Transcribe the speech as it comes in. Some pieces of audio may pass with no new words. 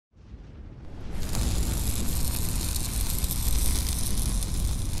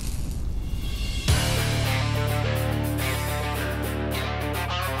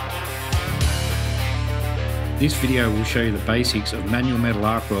This video will show you the basics of manual metal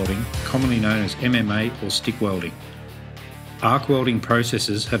arc welding, commonly known as MMA or stick welding. Arc welding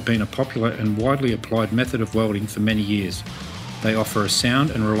processes have been a popular and widely applied method of welding for many years. They offer a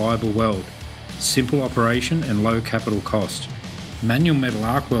sound and reliable weld, simple operation and low capital cost. Manual metal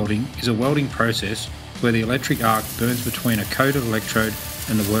arc welding is a welding process where the electric arc burns between a coated electrode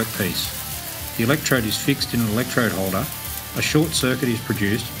and the workpiece. The electrode is fixed in an electrode holder, a short circuit is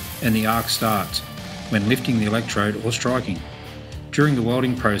produced and the arc starts when lifting the electrode or striking. During the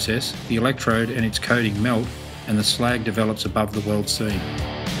welding process, the electrode and its coating melt and the slag develops above the weld seam.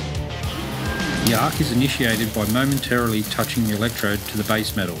 The arc is initiated by momentarily touching the electrode to the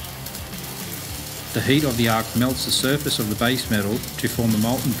base metal. The heat of the arc melts the surface of the base metal to form a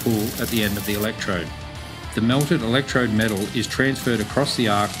molten pool at the end of the electrode. The melted electrode metal is transferred across the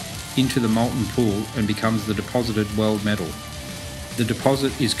arc into the molten pool and becomes the deposited weld metal. The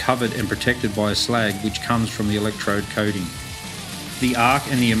deposit is covered and protected by a slag which comes from the electrode coating. The arc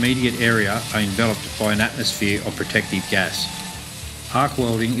and the immediate area are enveloped by an atmosphere of protective gas. Arc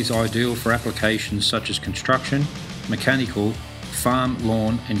welding is ideal for applications such as construction, mechanical, farm,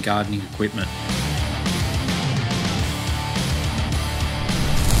 lawn and gardening equipment.